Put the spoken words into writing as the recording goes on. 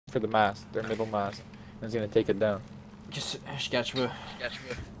for the mast, their middle mast, and it's gonna take it down. Just sketch me.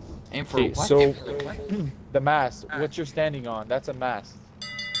 Aim for Okay, what? so the mast, what you're standing on, that's a mast.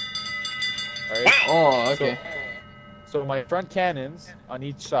 Alright? Oh, okay. So my front cannons on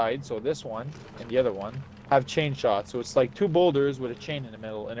each side, so this one and the other one, have chain shots. So it's like two boulders with a chain in the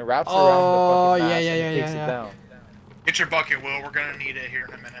middle, and it wraps around the fucking mast and takes it down. Get your bucket, Will. We're gonna need it here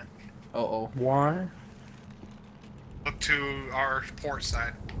in a minute. Uh-oh. Why? Look to our port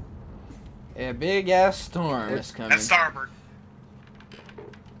side. A big ass storm is coming. That's starboard.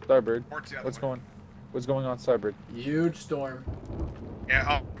 Starboard. Port's the other way. What's going on starboard? Huge storm.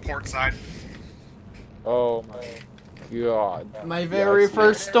 Yeah, port side. Oh my god. My very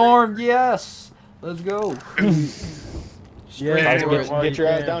first storm, yes! Let's go. Yeah, get your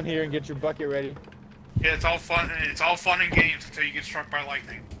ass down here and get your bucket ready. Yeah, it's all fun. It's all fun and games until you get struck by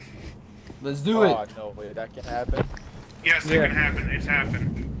lightning. Let's do it. Oh no way, that can happen. Yes, it can happen. It's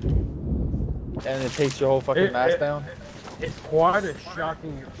happened. And it takes your whole fucking mast down. It's quite a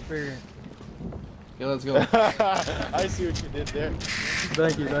shocking experience. Okay, let's go. I see what you did there.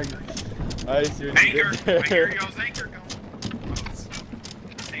 Thank you. I see what you Anchor. did there. I hear y'all's anchor going.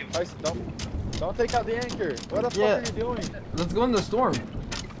 Don't take out the anchor. What the fuck are you doing? Let's go in the storm.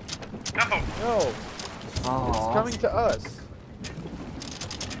 No. No. It's coming to us.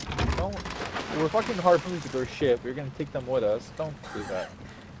 Don't. We're fucking harpoons to their ship. We're gonna take them with us. Don't do that.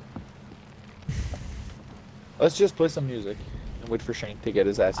 Let's just play some music and wait for Shane to get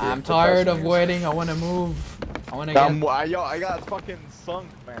his ass here. I'm tired of waiting. I want to move. I want to get. Yo, I got fucking sunk,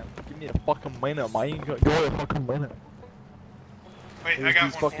 man. Give me a fucking minute, man. Give me a fucking minute. Wait, I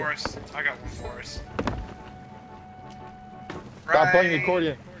got one for us. Stop playing the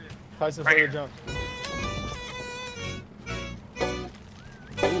accordion. Tyson, play the jump.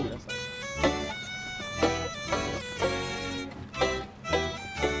 Ooh, that's nice.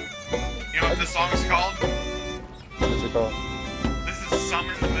 You know what this song is called? What is it called? This is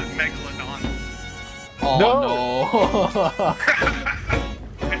Summon the Megalodon. Oh no!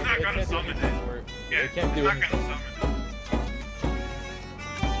 It's not gonna summon it. Yeah, it can't do it's not anything. gonna summon it.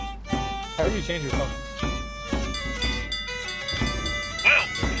 How do you change your phone? Well.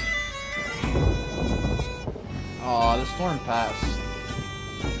 Oh, the storm passed.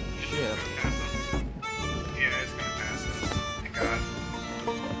 Shit. Yeah, it's gonna pass us. Thank God.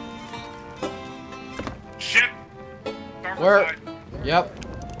 Ship! Where? Yep.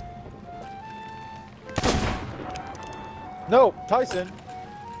 No, Tyson!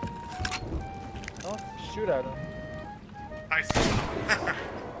 Don't shoot at him. Tyson.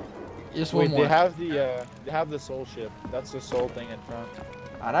 Just one Wait, more. they have the soul ship. That's the soul thing in front.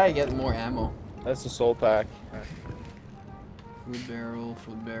 How'd I get more ammo? That's the soul pack. Food barrel.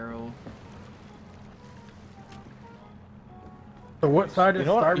 So what side is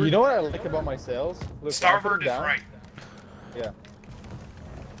starboard? You know what I like about my sails? Look, Starboard is down. right. Yeah.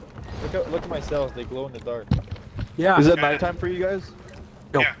 Look at my sails. They glow in the dark. Yeah. Is it nighttime for you guys?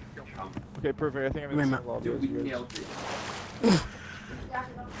 No. Yeah. Okay, perfect. I think I'm in the same lobby as you guys.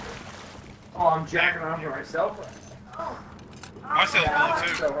 Oh, I'm jacking off for myself. My sail's blue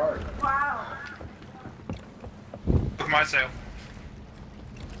too. So hard. Wow. Look at my sail.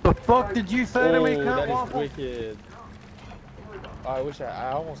 The fuck did you say to me, Oh, cunt that is waffle? wicked. Oh, I wish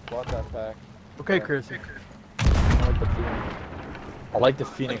I almost bought that pack. Okay, Chris. I like the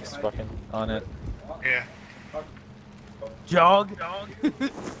Phoenix fucking on it. Yeah. Jog. God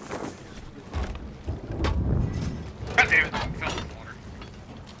damn it, I fell in the water.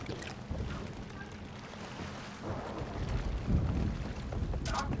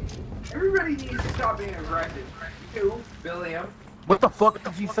 Everybody needs to stop being aggressive. You, Billiam. What the fuck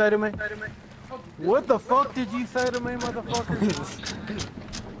did you say to me? What the fuck did you say to me, motherfucker?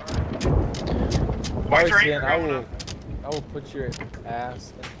 Why's your Tyson, anchor I going will put your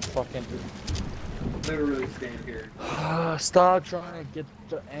ass in fucking. Literally stand here. Stop trying to get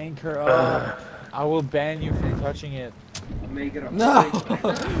the anchor up. I will ban you from touching it. I'm making a No!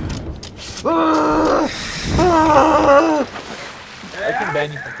 I can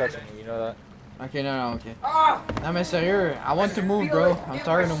ban you from touching it, you know that? Okay, no, okay. Non mais sérieux, I want to move, bro. I'm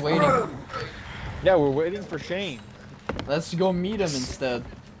tired of waiting. Yeah, we're waiting for Shane. Let's go meet him instead.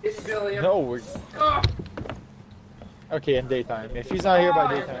 It's Billiam. No, we're... Okay, in daytime. If he's not here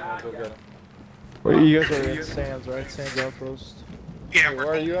by daytime, we'll go get him. Wait, you guys are in Sands, right? Sands Outpost. Yeah, Hey, we're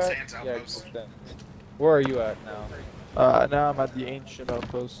where are you Golden at? Sands Yeah, Outpost. then. Where are you at now? Now I'm at the Ancient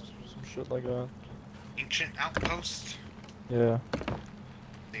Outpost. Some shit like that. Ancient Outpost. Yeah.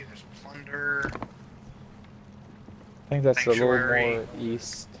 See, there's plunder. I think that's a little Sanctuary. more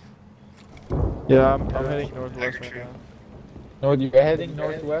east. Yeah, I'm heading northwest right Agriculture. now. You're heading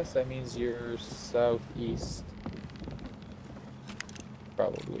northwest, that means you're southeast.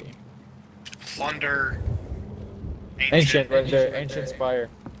 Probably. Plunder. Ancient, right there. Ancient Spire.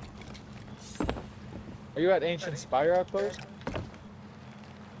 Are you at Ancient Spire outpost?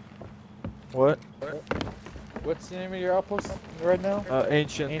 What? What's the name of your outpost right now?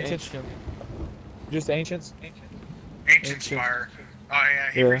 Ancient. Just Ancients? Ancient Spire. Oh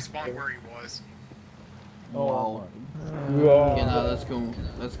yeah, he respawned where he was. Wow. Whoa. Yeah, no, let's go.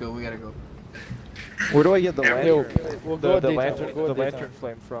 Let's go. We gotta go. Where do I get the Yo, lantern? we'll go The daytime, lantern, the lantern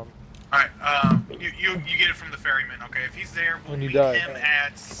flame from? Alright, you get it from the ferryman, okay? If he's there, we'll When you meet die. him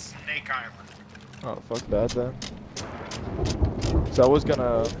at Snake Island. Oh, fuck that then. So I was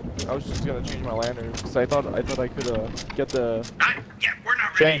just gonna change my lantern because I thought I could get the. Not yet, we're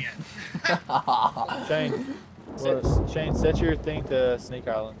not ready Shane. yet. Shane, set your thing to Snake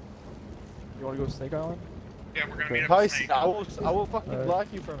Island. You want to go to Snake Island? Yeah, we're gonna meet up Hi, at Snake I Island. will fucking block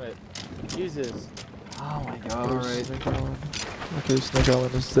you from it. Jesus. Oh my god. Alright. Snake Island. Okay, Snake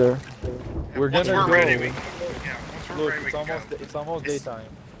Island is there. We're Once gonna we're go. ready, once we're Look, ready, we can go. it's almost daytime.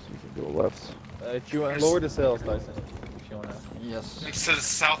 So you can go left. If you want, lower the sails, Tyson. If you wanna. Yes. It's to the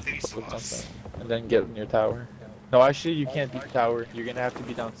southeast of us. And then get in your tower. No, actually, you can't be tower. You're gonna have to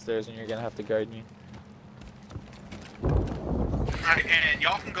be downstairs, and you're gonna have to guide me. Alright, and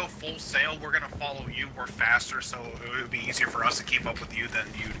y'all can go full sail. We're gonna follow you. We're faster, so it would be easier for us to keep up with you than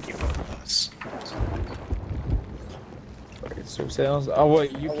you to keep up with us. Okay, so sails. Oh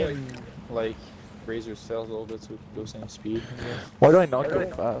wait, you can like raise your sails a little bit so we can go same speed. Why do I not go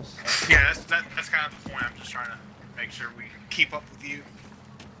fast? Yeah, that's kind of the point. I'm just trying to make sure we keep up with you.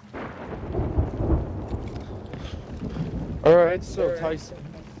 All right, so Tyson,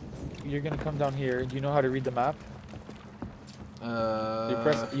 you're gonna come down here. Do you know how to read the map?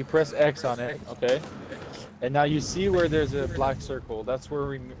 You press X on it, okay? And now you see where there's a black circle. That's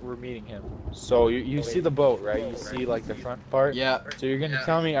where we're meeting him. So you see the boat, right? You see like the front part. Yeah. So you're gonna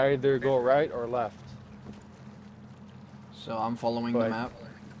tell me either go right or left. So I'm following the map.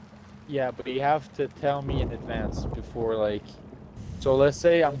 Yeah, but you have to tell me in advance before like. So let's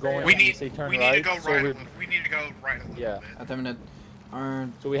say I'm going. We need say turn we right. need to go so right. We need to go right a little Yeah. bit. At the minute.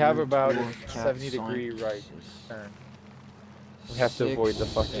 So we have about a 70-degree right turn. We have to avoid the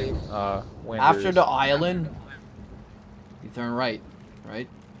fucking wind. After the island, you turn right, right?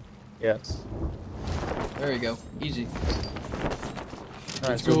 Yes. There you go. Easy.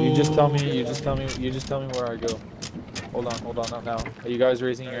 Alright, so you just tell me where I go. Hold on, not now. Are you guys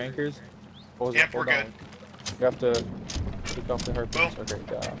raising your anchors? Hold We're good. You have to take off the harpoons. Okay,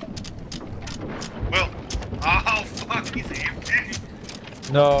 Will. Oh fuck, he's AFK.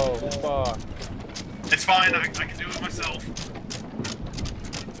 No, fuck. It's fine, I can do it myself.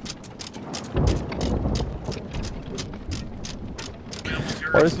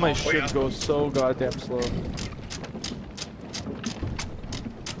 Why does my ship go so goddamn slow?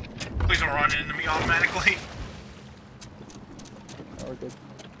 Please don't run into me automatically. Oh, we're good.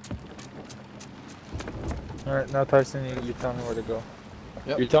 Alright, now Tyson, you tell me where to go.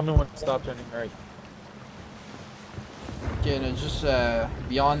 Yep. You tell me when to stop turning right. Okay, no, just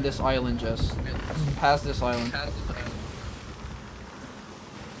beyond this island, just past this island.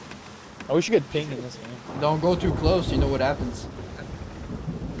 I wish you could ping in this game. Don't go too close, you know what happens.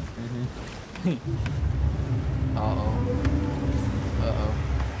 Uh-oh. Uh-oh.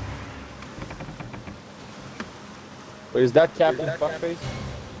 Wait, is that Captain Fuckface?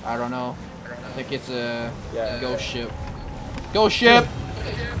 I don't know. I think it's a ghost ship. Ghost ship!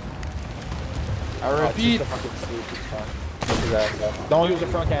 I repeat. It's just a fucking sloop, it's fine. Look at that. Don't use the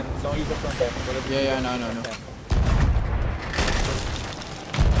front cannons. Don't use the front cannons. Whatever Yeah, no.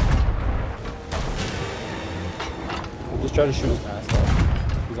 Just try to shoot his mask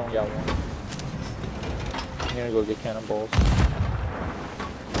off. He's only got one. I'm gonna go get cannonballs.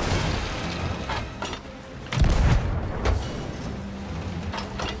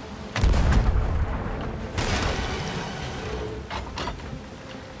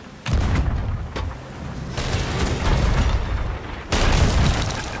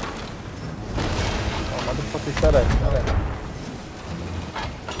 Oh, motherfucker, shut up.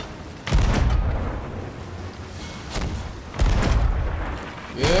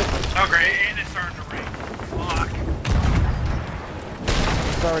 Good. Oh great, and it's starting to rain. Fuck.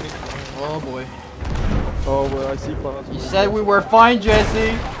 It's already. Oh boy. Oh, well, I see clouds. You said we were fine,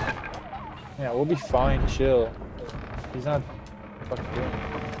 Jesse. Yeah, we'll be fine. Chill. He's not fucking doing it.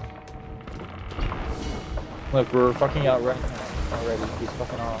 Look, we're fucking out right now already. He's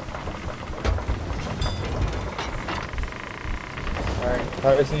fucking off. Alright,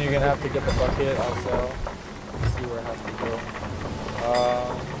 Tyson, you're gonna have to get the bucket. I'll sell. See where I have to go.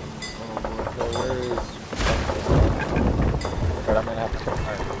 So where is... But I'm gonna have to come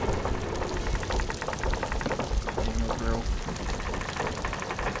higher.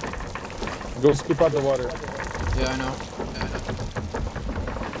 Go scoop out the water. Yeah, I know.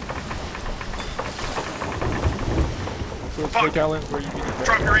 So it's Snake Island where you meet the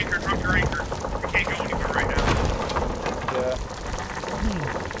Drop your anchor, drop your anchor. We can't go anywhere right now. Yeah.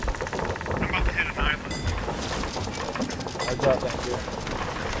 I'm about to hit an island. I dropped anchor.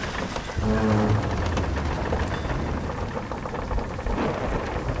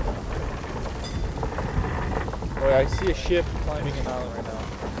 Boy, I see a ship climbing an island right now.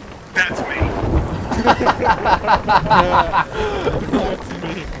 That's me.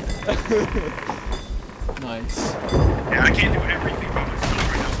 That's me. Nice. Yeah, I can't do everything by myself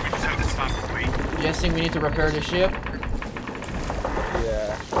right now, so we just have to stop and wait. Guessing we need to repair the ship.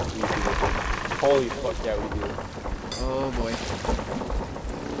 Yeah, we do. Holy fuck, yeah, we do. Oh boy.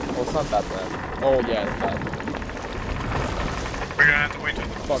 Well, it's not that bad. Oh, yeah, it's bad. We're gonna have to wait till the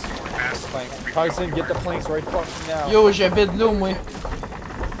Fuck. storm passes. Planks. Tyson, get the planks right fucking now. Yo, j'avais de l'eau, moi.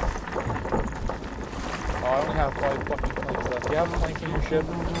 Oh, I only have 5 fucking planks left. Do you have a plank in your ship?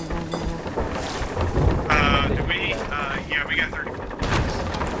 Do we? Yeah, we got 34 planks.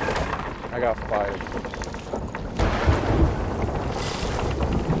 I got 5.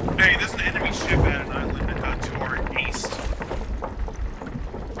 Hey, there's an enemy ship at an island to our east.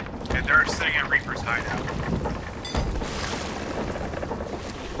 And they're sitting at Reaper's hideout.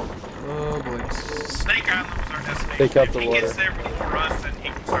 Oh boy. Snake Island was our destination. Take out if the he water. gets there before us, then he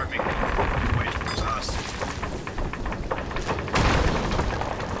can start making his way towards us.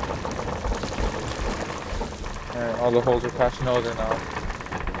 Alright, all the holes are patching over now.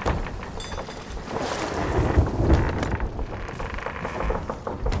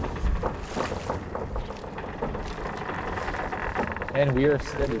 And we are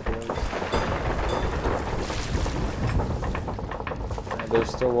steady, boys. And there's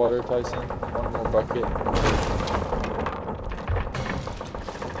still water, Tyson. One more bucket.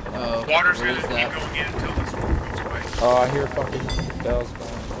 Water's where gonna is keep that? going in until the storm goes away. Oh, I hear fucking bells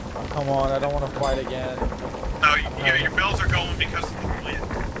going. Oh, come on, I don't want to fight again. No, yeah, your bells are going because of the wind.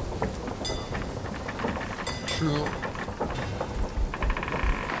 True.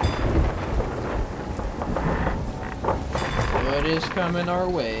 What is coming our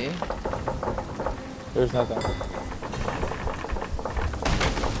way? There's nothing.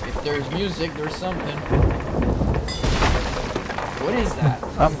 If there's music, there's something. What is that?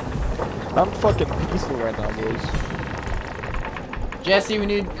 I'm fucking peaceful right now, boys. Jesse, we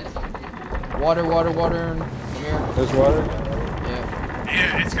need water, water, water. Come here. There's water? Yeah.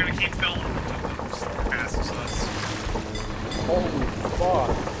 Yeah, it's gonna keep filling until the storm passes us. Holy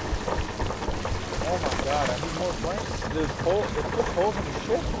fuck. Oh my god, I need more planks. There's holes in the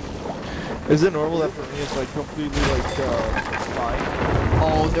ship. Is it normal that for me it's like completely like fine?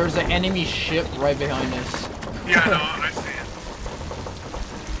 Oh, there's an enemy ship right behind us. Yeah, no, I see it.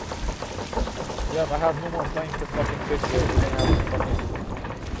 Yeah, I have no more planks to fucking fix it. We're gonna have to fucking...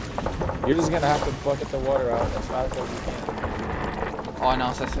 You're just gonna have to bucket the water out as fast as you can. Oh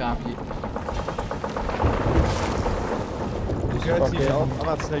non, ça serait rempli. Just Yeah, fucking... I'm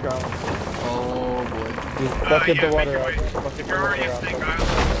at Snake Island. Oh boy. Just bucket Yeah, the make water your out. way. Just bucket If the you're already water at out. Snake Island,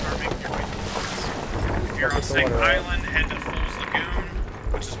 start making your way towards us. If you're on Bucket the Snake water out. Island, head to Fool's Lagoon,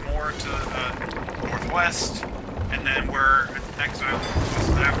 which is more to northwest, and then we're at the next island west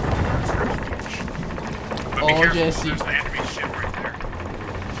of that, towards Beach. But be Oh, careful, Jesse. there's an enemy ship right there.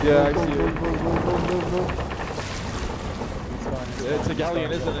 Yeah, I see it. It's a It's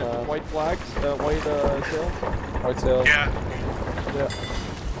galleon, isn't it? White flags, white sail. White sails. Yeah. Yeah.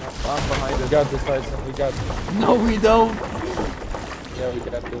 I'm behind We it. got this, Tyson. We got this. No, we don't. Yeah, we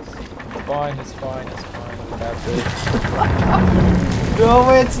got this. It's fine, it's fine, it's fine. We got this. No,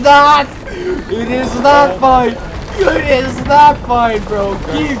 it's not. It is not fine. It is not fine, bro.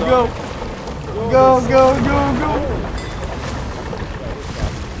 Keep go. Go, go, go, go.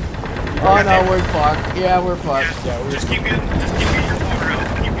 Oh no, we're fucked. Yeah, we're fucked. Yeah, just keep getting your water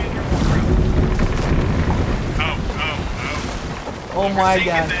out. Keep getting your water out. Oh my Sink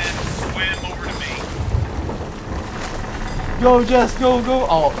god. and then swim over to me. Go, Jess, go, go.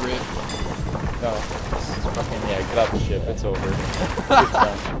 Oh, rip. No. Fucking yeah, get out the ship. It's over. Ship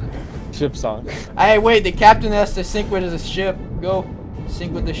sunk. Ship sunk. Hey, wait, the captain has to sink with his ship. Go.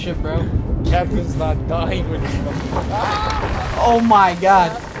 Sink with the ship, bro. Captain's not dying when he's Oh my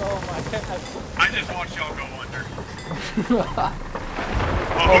god. Oh my god. I just watched y'all go under.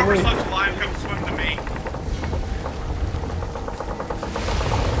 Whoever's left alive, come swim to me.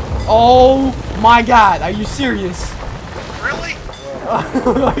 Oh my god, are you serious? Really?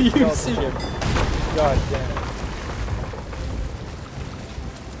 Are you Kill the serious? ship. God damn it.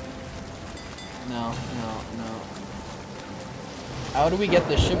 No. How do we get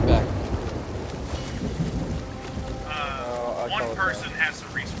the ship back? One person has to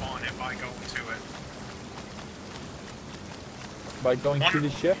respawn if I go to it. By going to the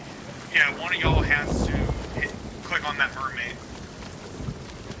ship? Yeah, one of y'all has to click on that mermaid.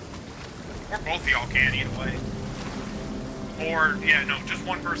 Or both of y'all can, either way. Or, yeah, no, just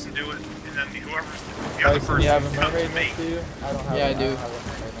one person do it, and then whoever's the other person You have a comes mermaid to me. next to you? I don't have Yeah, I do.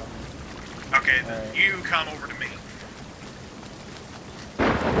 Okay, then Alright. you come over to me.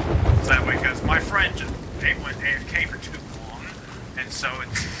 So that way, because my friend just went AFK for too long, and so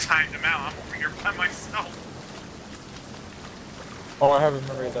it's timed him out. I'm over here by myself. Oh, I have a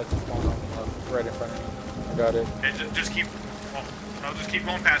mermaid that's spawned right in front of me. I got it. And just keep, well, no, just keep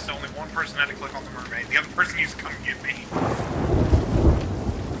going past it. Only one person had to click on the mermaid. The other person needs to come and get me.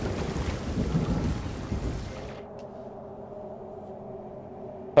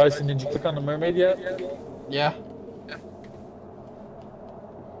 Tyson, did you click on the mermaid yet? Yeah.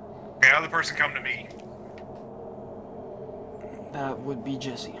 Okay, other person come to me. That would be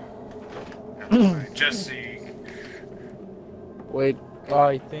Jesse. Jesse. Wait,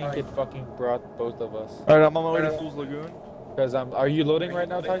 I think it fucking brought both of us. Alright, I'm on my way to Fool's Lagoon. Because are you loading right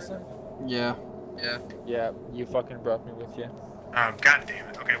now, Tyson? Yeah. Yeah, you fucking brought me with you. God damn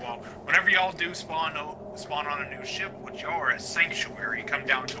it. Okay, well, whenever y'all do spawn on a new ship, which y'all are at Sanctuary, come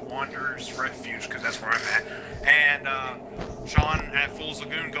down to Wanderer's Refuge, because that's where I'm at. And, Sean, at Fool's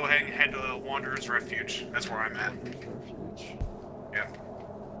Lagoon, go ahead and head to Wanderer's Refuge. That's where I'm at. Yeah.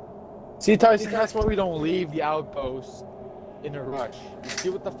 See, Tyson, that's why we don't leave the outpost in a rush. You see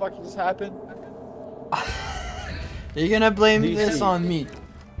what the fuck just happened? You're gonna blame DC. this on me.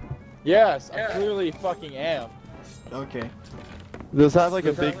 Yes, I clearly fucking am. Okay. Does it have like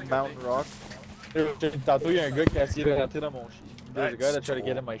a big mountain rock? There's a guy that tried to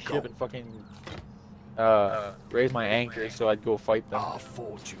get in my ship and fucking raise my anchor so I'd go fight them.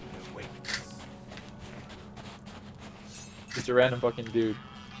 Just a random fucking dude.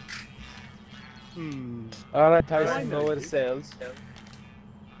 Alright, Tyson, lower the sails.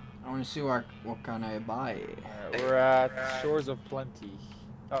 I wanna see what can I buy. We're at Shores of Plenty.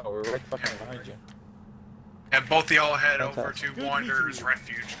 Oh, we're right fucking behind you. And both of y'all head over to Wanderer's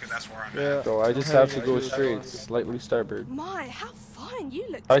Refuge, because that's where I'm at. So I just have to go straight, slightly starboard. My, how fine you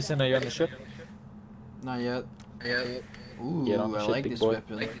look. Tyson, are you on the ship? Not yet. Ooh, Get on the I ship, like big this boy.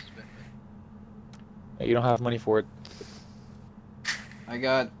 weapon. You don't have money for it. I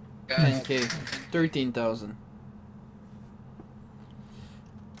got 10k, 13,000.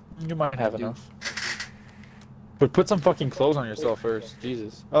 You might have enough. But put some fucking clothes on yourself first.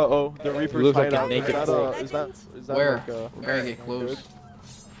 Jesus. Uh-oh, the Reaper's look like a hideout. naked Is fool. that Where? like We're gonna get close.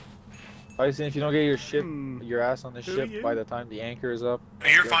 Tyson, if you don't get your ship, your ass on the ship by the time the anchor is up,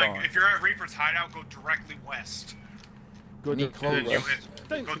 You're you're fine. gone. If you're at Reaper's Hideout, go directly west. Go Need to clothes.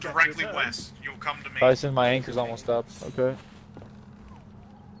 And you go directly west. You'll come to me. Tyson, my anchor's almost up. Okay.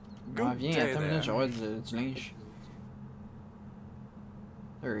 Ah, viens, attends une minute, j'aurai du linge.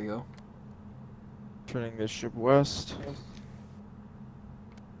 There you go. Turning this ship west.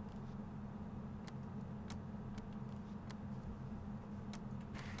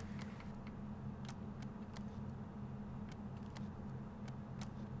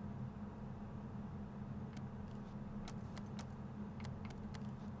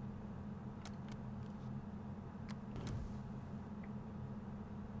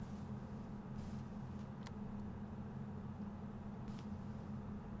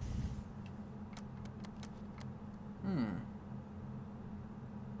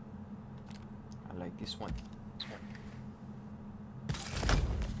 I like this one.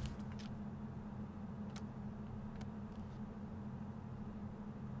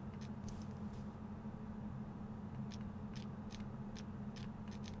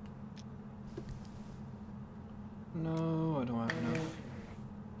 No, I don't have enough.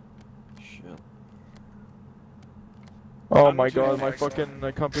 Shit. Oh my god, my fucking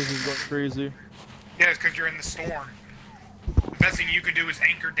compass is going crazy. Yeah, it's because you're in the storm. The best thing you could do is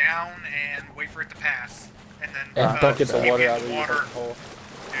anchor down and wait for it to pass. And then And don't get just the keep water getting out of the your water. fucking hole.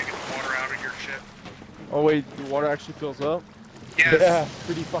 Yeah, get the water out of your ship. Oh wait, the water actually fills up? Yes. Yeah,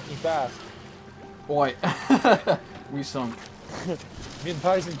 pretty fucking fast. Boy, we sunk. Me and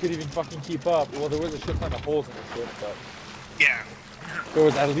Tyson couldn't even fucking keep up. Well, there was a shit ton of holes in the ship, but Yeah. there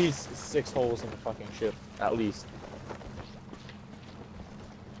was at least 6 holes in the fucking ship. At least.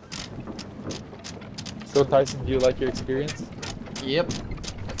 So Tyson, do you like your experience? Yep.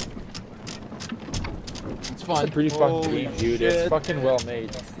 It's It's fun. It's a pretty fun game, dude. shit. It's fucking well made.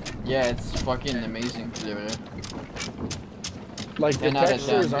 Yeah, it's fucking amazing. Like, the 10 out of 10.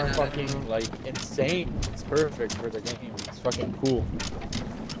 textures aren't fucking, like, insane. It's perfect for the game. It's fucking cool.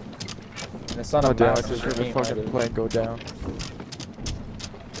 And it's not Oh a damn, I massive just heard the game fucking either. plane go down.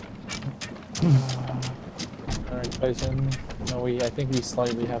 Alright, Tyson. No, I think we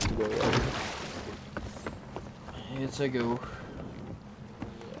slightly have to go right. It's a go.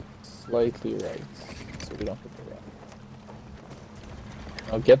 Slightly right. So we don't have to go right.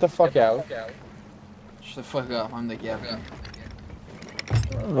 Now get the fuck out. Shut the fuck up, I'm the captain.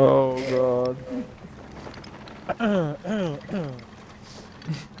 Oh god.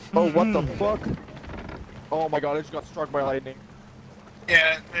 Oh, what the fuck? Oh my god, I just got struck by lightning.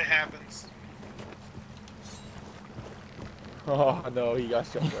 Yeah, it happens. Oh no, he got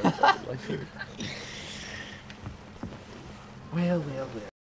struck by lightning. Well.